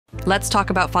Let's talk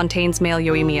about Fontaine's male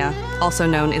Yoimiya, also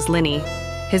known as Lyney.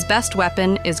 His best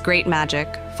weapon is Great Magic,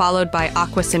 followed by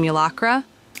Aqua Simulacra,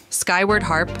 Skyward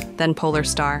Harp, then Polar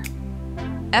Star.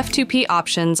 F2P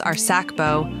options are Sack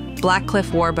Bow,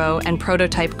 Blackcliff Warbow, and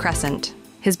Prototype Crescent.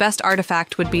 His best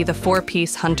artifact would be the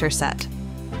 4-piece Hunter set.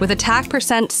 With attack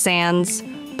percent Sands,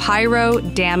 Pyro,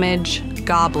 Damage,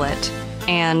 Goblet,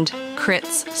 and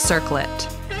Crits Circlet.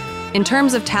 In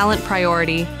terms of talent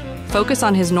priority, focus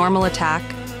on his normal attack,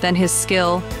 then his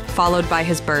skill, followed by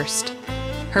his burst.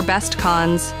 Her best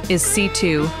cons is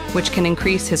C2, which can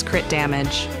increase his crit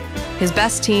damage. His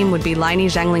best team would be Lyney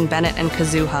Lyney and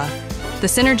Kazuha. The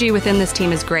synergy within this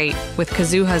team is great, with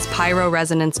Kazuha's Pyro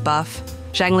Resonance buff,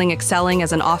 Zhongli excelling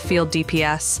as an off-field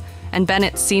DPS, and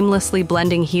Bennett seamlessly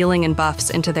blending healing and buffs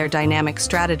into their dynamic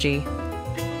strategy.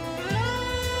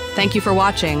 Thank you for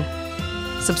watching.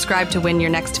 Subscribe to win your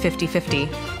next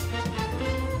 50-50.